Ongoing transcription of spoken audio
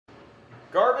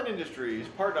Garvin Industries,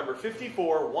 part number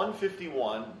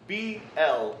 54151,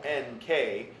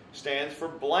 BLNK, stands for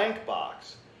blank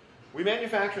box. We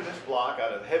manufacture this block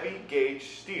out of heavy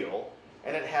gauge steel,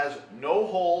 and it has no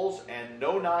holes and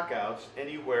no knockouts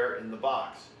anywhere in the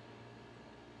box.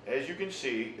 As you can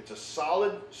see, it's a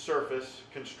solid surface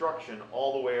construction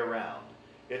all the way around.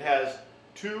 It has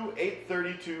two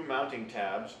 832 mounting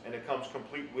tabs, and it comes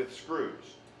complete with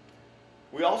screws.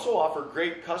 We also offer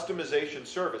great customization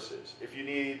services. If you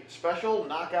need special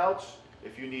knockouts,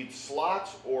 if you need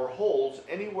slots or holes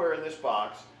anywhere in this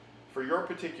box for your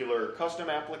particular custom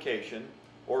application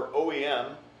or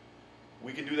OEM,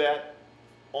 we can do that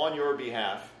on your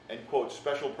behalf and quote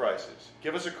special prices.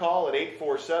 Give us a call at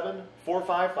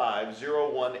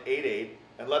 847-455-0188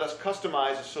 and let us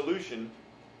customize a solution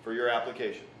for your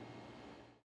application.